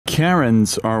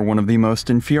Karens are one of the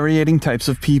most infuriating types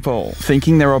of people,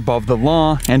 thinking they're above the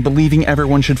law and believing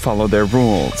everyone should follow their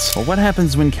rules. But what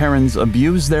happens when Karens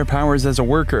abuse their powers as a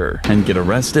worker and get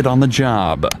arrested on the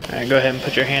job? Alright, go ahead and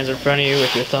put your hands in front of you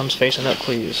with your thumbs facing up,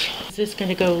 please. Is this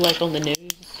gonna go like on the news?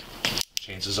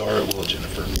 Chances are it will,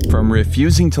 Jennifer. From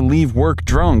refusing to leave work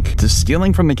drunk to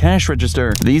stealing from the cash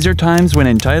register, these are times when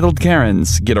entitled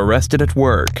Karens get arrested at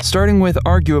work, starting with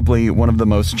arguably one of the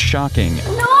most shocking.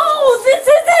 No, this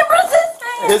isn't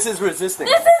resisting! This is resisting.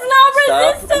 This is not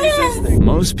resisting!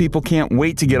 Most people can't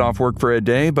wait to get off work for a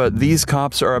day, but these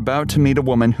cops are about to meet a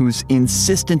woman who's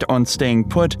insistent on staying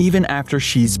put even after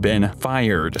she's been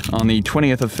fired. On the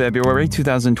 20th of February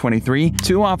 2023,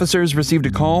 two officers received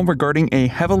a call regarding a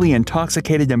heavily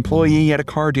intoxicated employee at a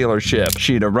car dealership.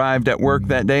 She'd arrived at work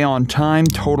that day on time,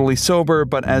 totally sober,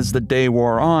 but as the day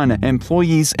wore on,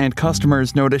 employees and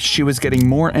customers noticed she was getting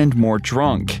more and more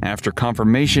drunk. After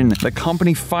confirmation, the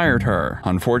company fired her.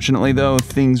 Unfortunately, though,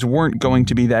 things weren't going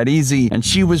to be that easy, and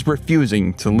she was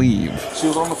refusing to leave. She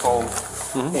was on the phone,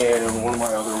 and one of my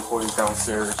other employees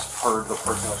downstairs heard the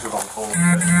person that she was on the phone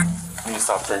with, and he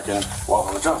stopped drinking while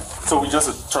on the job. So we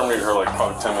just terminated her like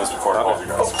probably 10 minutes before I called you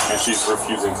guys, and she's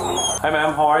refusing to leave. Hi,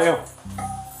 ma'am. How are you?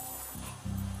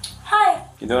 Hi.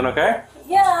 You doing okay?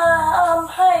 Yeah,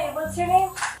 hi, what's your name?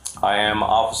 I am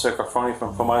Officer Cafroni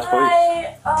from Miles Police.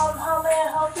 Hi, how may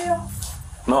I help you?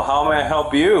 No, how may I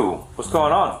help you? What's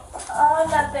going on?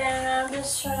 Nothing, I'm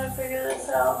just trying to figure this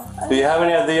out. Do you have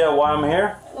any idea why I'm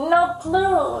here? No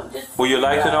clue. Just, Would you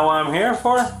like to know what I'm here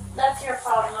for? That's your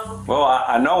problem. Well,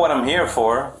 I know what I'm here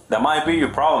for. That might be your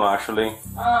problem, actually.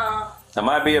 That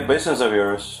might be a business of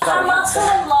yours. I'm also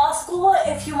in law school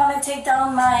if you want to take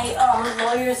down my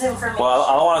lawyer's information. Well,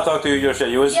 I don't want to talk to you just yet.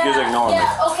 You just ignore me.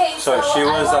 Yeah, okay, So she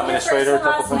was I want administrator your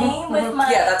first type of and thing? last name with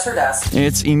my... Yeah, that's her desk.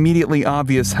 It's immediately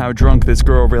obvious how drunk this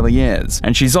girl really is,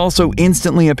 and she's also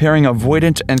instantly appearing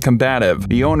avoidant and combative.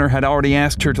 The owner had already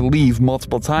asked her to leave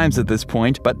multiple times at this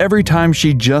point, but every time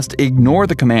she'd just ignore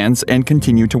the commands and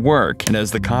continue to work. And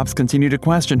as the cops continue to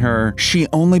question her, she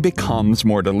only becomes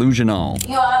more delusional.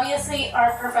 You obviously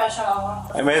are professional.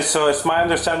 I mean, so it's my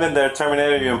understanding they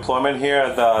terminated your employment here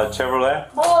at the Chevrolet?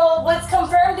 Well, what's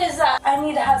confirmed is that I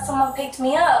need to have someone pick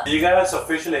me up. You guys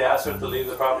officially asked her to leave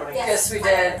the property? Yes, we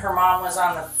did. Her mom was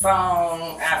on the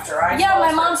phone after I Yeah, told my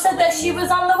her mom to said that leave. she was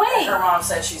on the way. Her mom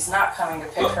said she's not coming to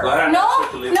pick her Let her up.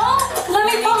 know. No, let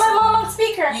me put my mom on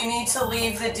speaker. You need to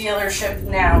leave the dealership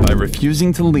now. By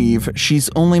refusing to leave,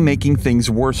 she's only making things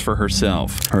worse for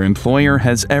herself. Her employer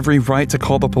has every right to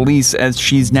call the police as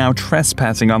she's now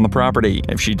trespassing on the property.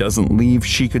 If she doesn't leave,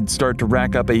 she could start to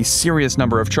rack up a serious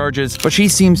number of charges, but she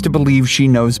seems to believe she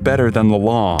knows better than the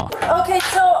law. Okay,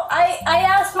 so I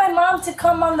asked my mom to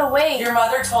come on the way. Your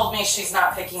mother told me she's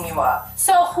not picking you up.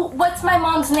 So what's my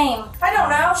mom's name? I don't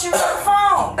know. She was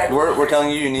on the phone. We're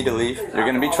telling you need to leave. You're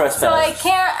gonna be trespassed. So I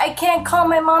can't call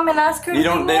my mom and ask her to They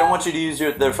pick me don't up? want you to use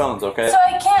their phones, okay? So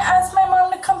I can't ask my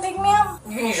mom to come pick me up?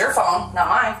 You can use your phone, not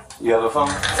mine. You have a phone?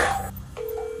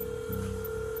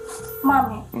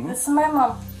 Mommy, this is my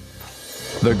mom.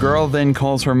 The girl then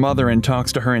calls her mother and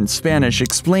talks to her in Spanish,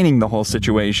 explaining the whole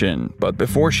situation. But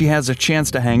before she has a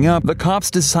chance to hang up, the cops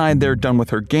decide they're done with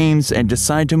her games and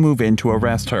decide to move in to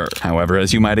arrest her. However,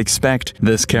 as you might expect,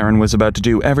 this Karen was about to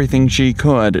do everything she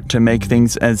could to make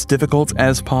things as difficult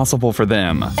as possible for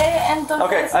them.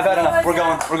 Okay, I've had enough. We're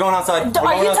going outside.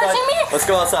 Are you touching me? Let's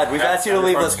go outside. We've asked you to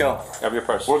leave. Let's go. Have your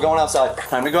purse. We're going outside.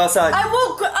 Time to go outside. I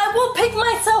will pick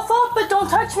myself up, but don't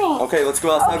touch me. Okay, let's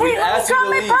go outside. Okay, We've let me asked you grab to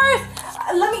my leave. purse.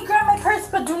 Let me grab my purse,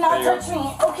 but do not touch me.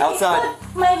 Okay, Outside.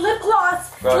 but my lip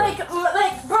gloss. Bro. Like,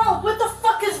 bro, what the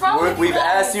fuck is wrong with you? We've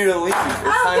asked you to leave.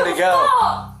 It's time to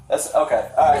go. That's okay.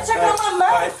 All right. Check out my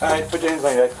mouth. All right. Put your hands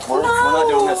on your head. We're not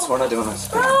doing this. We're not doing this.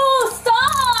 Bro,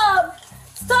 stop!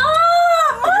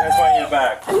 Stop! Put your hands behind your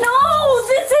back. No,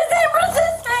 this isn't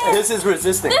resisting. This is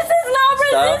resisting. This is not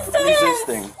Stop resisting.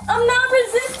 resisting. I'm not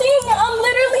resisting. I'm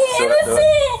literally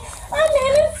innocent. I'm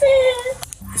innocent.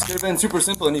 This could have been super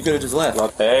simple, and you could have just left.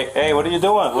 Hey, what are you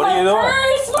doing? What are you doing?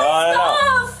 Purse, my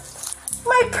stuff.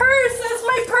 My purse. That's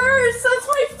my purse. That's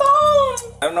my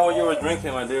phone. I don't know what you were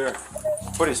drinking, my dear.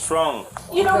 Pretty strong.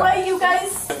 You know what, you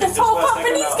guys? This whole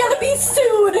company's gonna be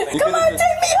sued. Come on,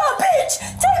 take me up, bitch.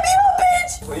 Take me up,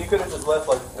 bitch. Well, you could have just left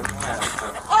like.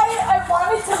 I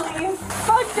wanted to leave.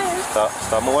 Fuck this.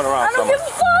 Stop moving around. I don't give a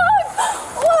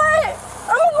fuck. What?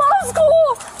 I'm in law school.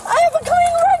 I have a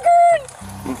clean record.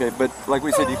 Okay, but like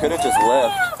we said, you could have just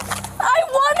left. I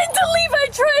wanted to leave. I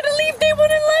tried to leave. They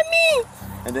wouldn't let me.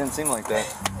 It didn't seem like that.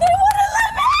 They wouldn't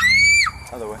let me.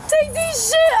 Other way. Take these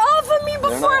shit off of me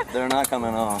before. They're not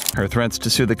coming off. Her threats to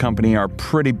sue the company are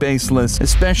pretty baseless,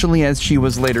 especially as she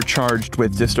was later charged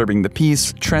with disturbing the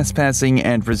peace, trespassing,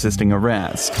 and resisting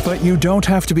arrest. But you don't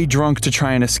have to be drunk to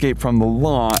try and escape from the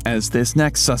law, as this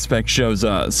next suspect shows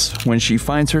us, when she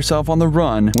finds herself on the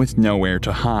run with nowhere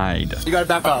to hide. You gotta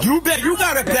back up. You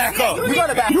gotta back up. You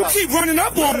gotta back up. You keep running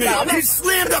up on me. You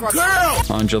slammed a girl.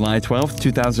 On July 12,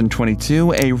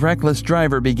 2022, a reckless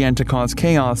driver began to cause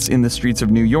chaos in the streets of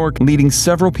New York, leading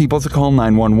several people to call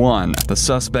 911. The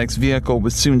suspect's vehicle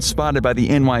was soon spotted by the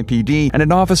NYPD, and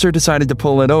an officer decided to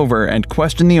pull it over and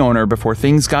question the owner before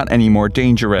things got any more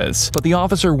dangerous. But the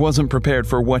officer wasn't prepared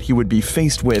for what he would be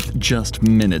faced with just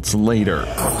minutes later.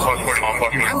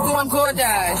 I'm doing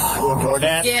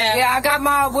DoorDash. Yeah, I got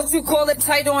my, what you call it,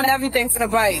 title and everything for the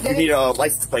bike. You need a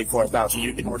license plate for it now, so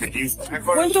you can order it.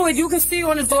 When do it, you can see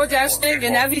on the DoorDash thing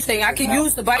and everything. I can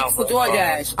use the bike for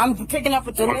DoorDash. I'm picking up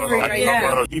a delivery right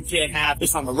now. You can't have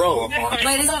this on the road.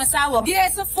 Wait, it's on the sidewalk. Yeah,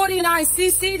 it's a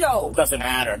 49cc though. Doesn't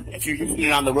matter. If you're using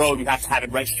it on the road, you have to have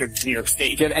it registered to New York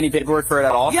State. Do you have any paperwork for it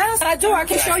at all? Yes, I do. I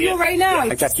can show you right now.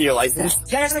 I can see your license.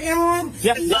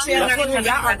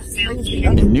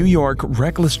 In New York,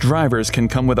 reckless drivers can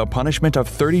come with a punishment of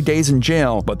 30 days in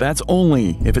jail, but that's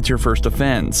only if it's your first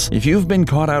offense. If you've been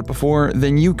caught out before,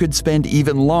 then you could spend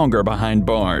even longer behind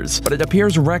bars. But it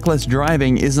appears reckless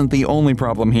driving isn't the only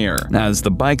problem here, as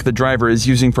the bike the driver is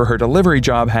using for her delivery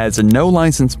job has no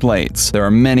license plates. There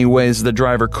are many ways the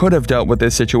driver could have dealt with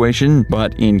this situation,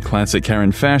 but in classic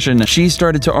Karen fashion, she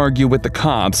started to argue with the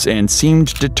cops and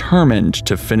seemed determined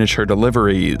to finish her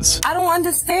deliveries. I don't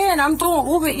understand. I'm doing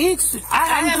Uber Eats.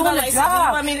 I'm doing a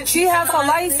job. She has a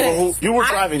license. You were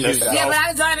driving this. Yeah, but I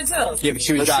was driving too. Yeah, but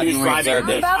she was driving. I'm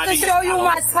about to show you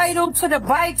my title to the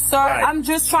bike, sir. Right. I'm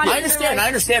just trying to. I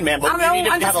understand, man. But I you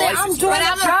don't need to have a understand. I'm license. doing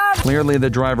a job. Clearly, the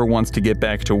driver wants to get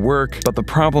back to work, but the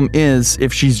problem is,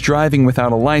 if she's driving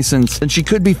without a license, then she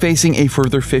could be facing a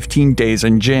further 15 days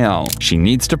in jail. She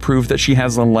needs to prove that she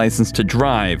has a license to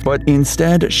drive, but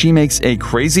instead, she makes a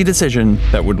crazy decision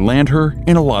that would land her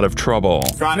in a lot of trouble.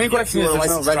 Main question is, a there's no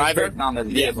licensed driver? registered on the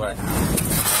vehicle. I'm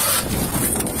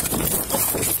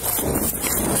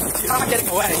not getting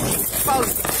away.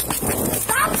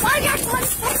 Stop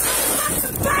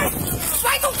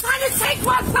Michael trying to take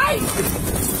my bike!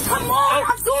 Come on,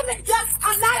 I'm doing it. Yes,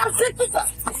 I'm not. I'm sitting there. I'm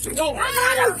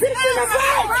not. I'm sitting in the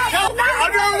bed. You're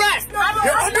under arrest.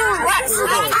 You're under arrest.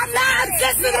 I'm not. I'm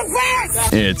sitting in the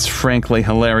bed. It's frankly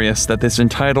hilarious that this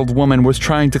entitled woman was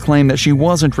trying to claim that she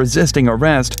wasn't resisting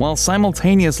arrest while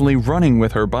simultaneously running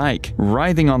with her bike,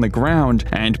 writhing on the ground,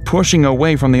 and pushing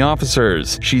away from the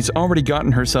officers. She's already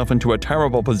gotten herself into a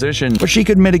terrible position, but she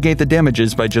could mitigate the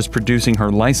damages by just producing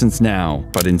her license now.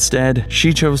 But instead,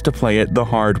 she chose to play it the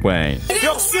hard way.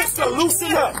 Yo, sister,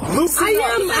 loosen up. Loosen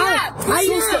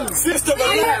up. Sister,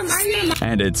 relax.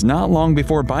 And it's not long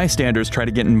before bystanders try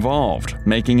to get involved,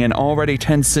 making an already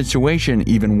tense situation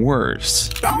even worse.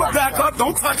 I'm gonna back up.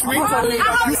 Don't touch me.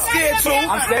 You scared too?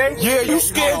 I'm scared? Yeah, you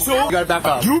scared too? You gotta back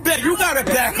up. You gotta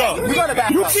back up. You gotta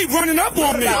back You up. keep running up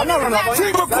on me. I'm not running up on you.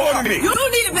 Keep recording me. You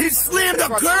don't need to. He slammed a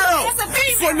girl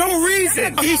for no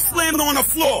reason. He slammed on the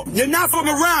floor. You're not from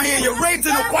around here. You're raised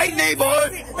in a white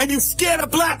neighborhood, and you scared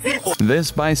of black people.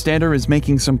 This bystander is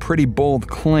making some pretty bold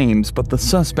claims, but the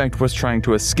suspect was trying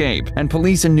to escape, and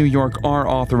police in New York are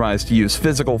authorized to use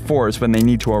physical force when they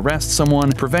need to arrest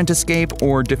someone, prevent escape,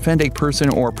 or defend a person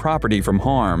or property from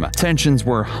harm. Tensions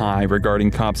were high regarding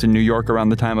cops in New York around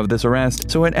the time of this arrest,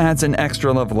 so it adds an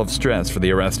extra level of stress for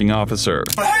the arresting officer.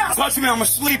 Touch me, I'ma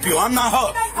sleep you. I'm not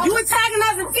her. You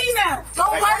antagonizing female.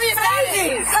 Don't worry about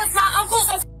it. Because my uncle's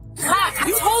a cop.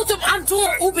 You told him I'm doing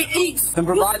Uber Eats. Then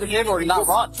provide the vehicle or not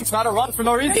run. It's not a run for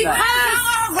no reason. Because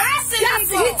yes,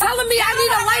 he telling me I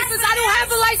need a license. I don't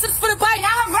have a license for the bike.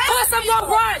 Plus, I'm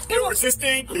gonna run. You're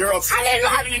resisting. You're upset.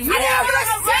 I didn't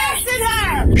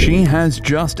her. She has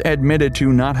just admitted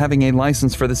to not having a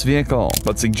license for this vehicle,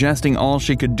 but suggesting all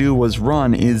she could do was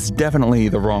run is definitely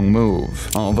the wrong move.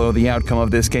 Although the outcome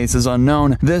of this case is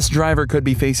unknown, this driver could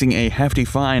be facing a hefty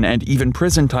fine and even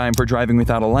prison time for driving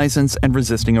without a license and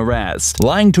resisting arrest.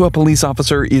 Lying to a police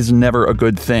officer is never a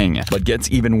good thing, but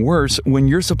gets even worse when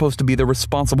you're supposed to be the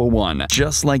responsible one,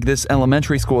 just like this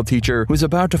elementary school teacher who's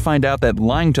about to find out that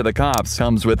lying to the cops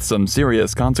comes with some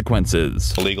serious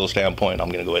consequences. From a legal standpoint, I'm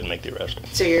going to go ahead and make the arrest.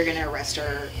 So you're going to arrest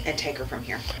her and take her from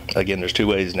here? Again, there's two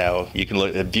ways now. You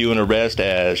can view an arrest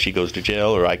as she goes to jail,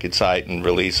 or I could cite and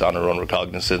release on her own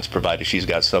recognizance, provided she's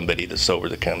got somebody that's sober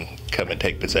that can come and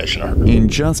take possession of her. In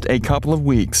just a couple of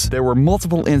weeks, there were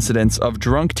multiple incidents of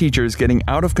drunk teachers getting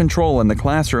out of control in the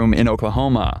classroom in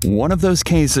Oklahoma. One of those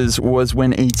cases was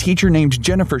when a teacher named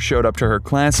Jennifer showed showed up to her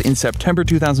class in September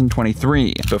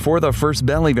 2023. Before the first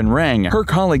bell even rang, her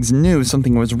colleagues knew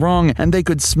something was wrong and they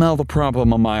could smell the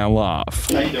problem a mile off.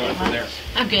 How you doing from there?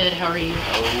 I'm good. How are you?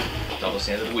 Oh, it's almost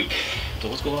the end of the week. So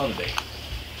what's going on today?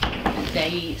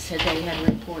 They said they had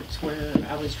reports where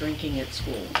I was drinking at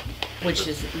school, which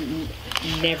has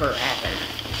never happened.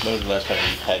 When was the last time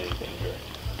you had anything to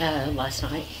drink? Last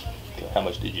night. Okay. How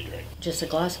much did you drink? Just a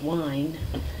glass of wine.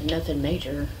 Nothing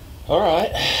major. All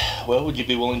right. Well, would you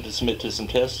be willing to submit to some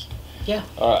tests? Yeah.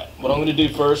 All right. What I'm going to do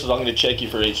first is I'm going to check you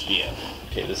for HGM.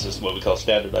 Okay, this is what we call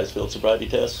standardized field sobriety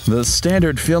test. The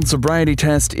standard field sobriety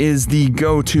test is the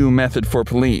go-to method for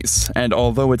police, and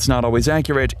although it's not always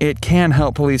accurate, it can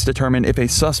help police determine if a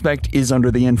suspect is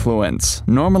under the influence.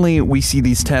 Normally, we see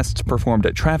these tests performed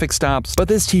at traffic stops, but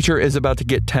this teacher is about to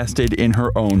get tested in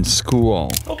her own school.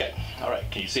 Okay, all right.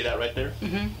 Can you see that right there?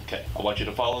 Mm-hmm. Okay, I want you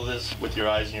to follow this with your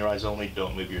eyes and your eyes only.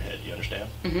 Don't move your head, you understand?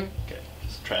 Mm-hmm. Okay,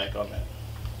 just track on that.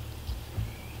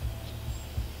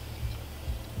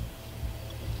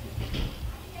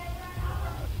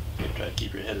 Try to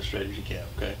keep your head as straight as you can,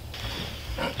 okay?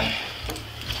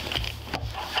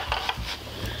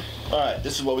 Alright,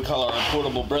 this is what we call our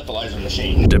portable breathalyzer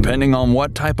machine. Depending on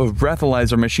what type of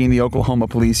breathalyzer machine the Oklahoma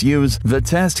police use, the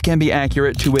test can be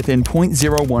accurate to within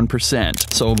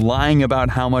 0.01%. So lying about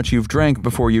how much you've drank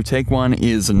before you take one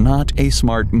is not a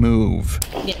smart move.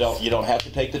 Yes. You don't have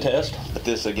to take the test, but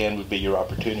this again would be your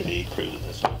opportunity to prove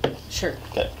this. Sure.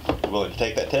 Okay. You willing to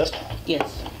take that test?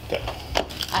 Yes. Okay.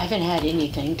 I haven't had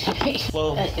anything today.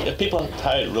 Well, if people have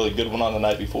had a really good one on the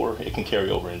night before, it can carry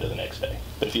over into the next day.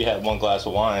 But if you had one glass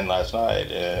of wine last night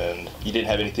and you didn't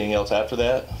have anything else after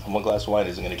that, one glass of wine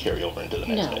isn't going to carry over into the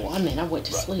next day. No, I mean, I went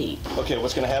to sleep. Okay,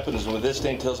 what's going to happen is when this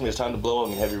thing tells me it's time to blow, I'm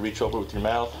going to have you reach over with your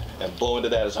mouth and blow into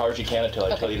that as hard as you can until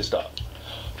I tell you to stop.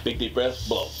 Big deep breath,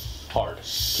 blow. Hard.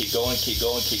 Keep going, keep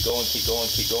going, keep going, keep going,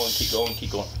 keep going, keep going,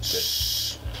 keep going. Good.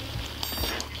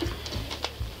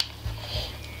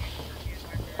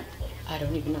 I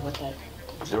don't even know what that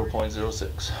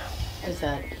 0.06. is.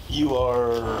 That You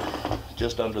are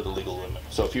just under the legal limit.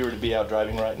 So if you were to be out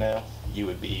driving right now, you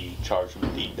would be charged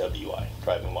with DWI,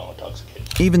 driving while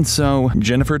intoxicated. Even so,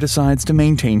 Jennifer decides to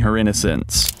maintain her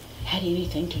innocence. had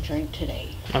anything to drink today.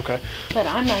 Okay. But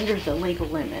I'm under the legal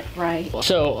limit, right?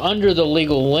 So under the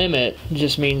legal limit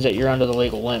just means that you're under the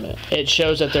legal limit. It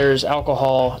shows that there's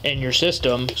alcohol in your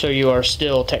system, so you are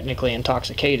still technically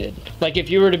intoxicated. Like if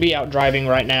you were to be out driving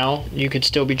right now, you could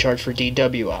still be charged for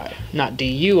DWI. Not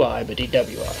DUI, but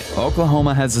DWI.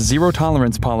 Oklahoma has a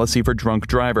zero-tolerance policy for drunk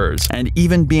drivers, and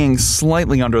even being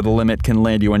slightly under the limit can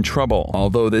land you in trouble.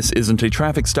 Although this isn't a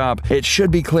traffic stop, it should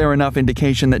be clear enough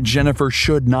indication that Jennifer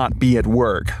should not be at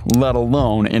work, let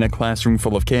alone in a classroom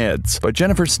full of kids. But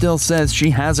Jennifer still says she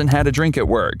hasn't had a drink at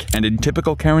work, and in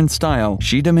typical Karen style,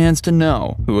 she demands to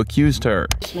know who accused her.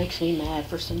 It makes me mad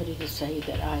for somebody to say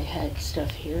that I had stuff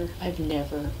here. I've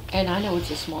never, and I know it's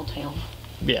a small town.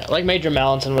 Yeah, like Major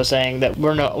Mallinson was saying, that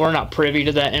we're not privy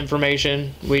to that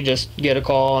information. We just get a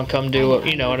call and come do it,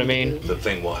 you know what I mean? The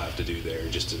thing we'll have to do there,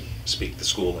 just to speak the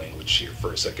school language here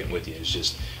for a second with you, is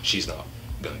just she's not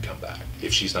going to come back.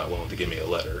 If she's not willing to give me a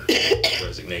letter of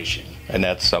resignation. And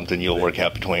that's something you'll work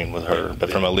out between with her.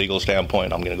 But from a legal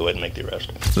standpoint, I'm going to go ahead and make the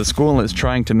arrest. The school is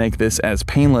trying to make this as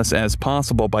painless as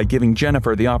possible by giving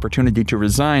Jennifer the opportunity to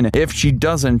resign. If she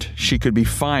doesn't, she could be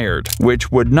fired,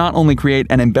 which would not only create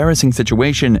an embarrassing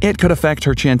situation, it could affect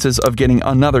her chances of getting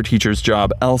another teacher's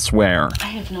job elsewhere. I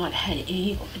have not had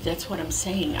any, that's what I'm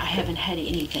saying. I haven't had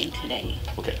anything today.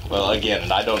 Okay, well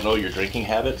again, I don't know your drinking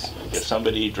habits. If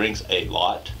somebody drinks a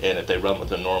lot, and if they run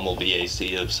with a normal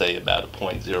BAC of say about a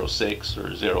 0.06 or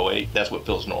 0.08, that's what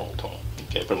feels normal to them.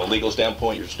 Okay, from a legal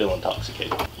standpoint, you're still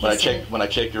intoxicated. When I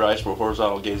checked your eyes for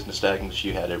horizontal gaze nystagmus,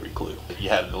 you had every clue. You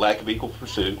had the lack of equal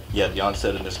pursuit, you had the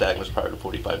onset of nystagmus prior to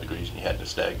 45 degrees, and you had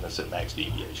nystagmus at max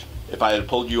deviation. If I had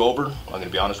pulled you over, I'm going to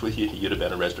be honest with you, you'd have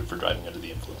been arrested for driving under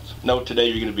the influence. No, today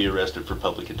you're going to be arrested for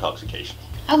public intoxication.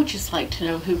 I would just like to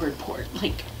know who reported,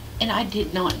 and I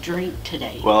did not drink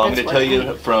today. Well, I'm going to tell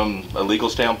you from a legal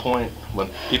standpoint, when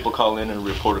people call in and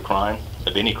report a crime,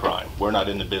 of any crime, we're not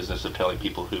in the business of telling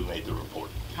people who made the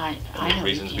report. I know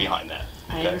reasons behind that.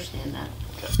 I understand that.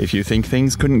 If you think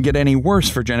things couldn't get any worse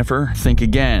for Jennifer, think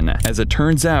again. As it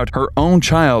turns out, her own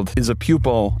child is a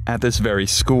pupil at this very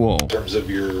school. In terms of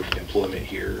your employment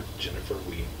here, Jennifer,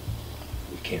 we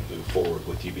can't move forward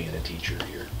with you being a teacher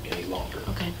here any longer.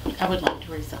 Okay, I would like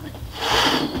to resign.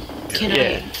 Can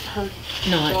I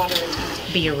not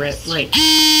be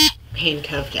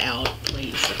handcuffed out,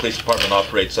 please? The police department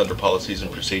operates under policies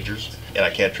and procedures, and I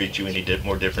can't treat you any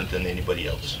more different than anybody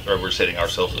else, or we're setting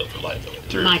ourselves up for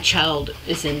liability. My child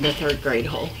is in the 3rd grade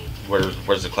hole.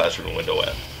 Where's the classroom window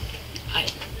at?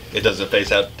 It doesn't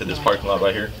face out to this parking lot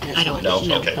right here? I don't know.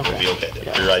 know. Okay, we'll be okay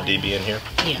then. Your ID be in here?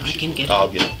 Yeah, I can get it.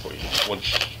 I'll get it for you.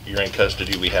 Once you're in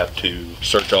custody, we have to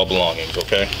search all belongings,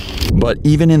 okay? But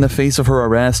even in the face of her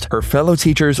arrest, her fellow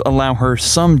teachers allow her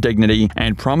some dignity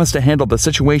and promise to handle the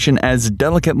situation as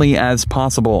delicately as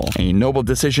possible. A noble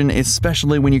decision,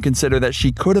 especially when you consider that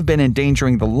she could have been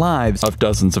endangering the lives of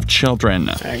dozens of children.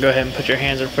 All right, go ahead and put your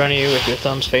hands in front of you with your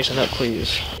thumbs facing up,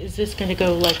 please. Is this going to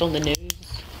go like on the news?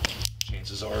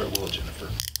 Chances are it will, Jennifer.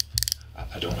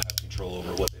 I don't have control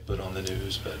over what they put on the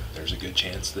news, but there's a good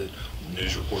chance that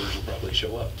news reporters will probably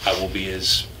show up. I will be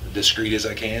as discreet as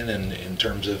I can in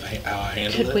terms of how I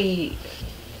handle it. Could we,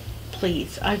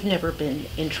 please, I've never been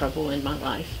in trouble in my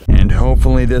life. And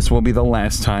hopefully this will be the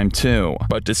last time too.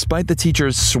 But despite the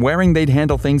teachers swearing they'd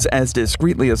handle things as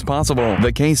discreetly as possible,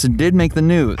 the case did make the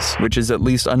news, which is at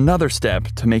least another step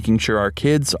to making sure our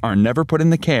kids are never put in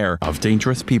the care of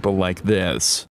dangerous people like this.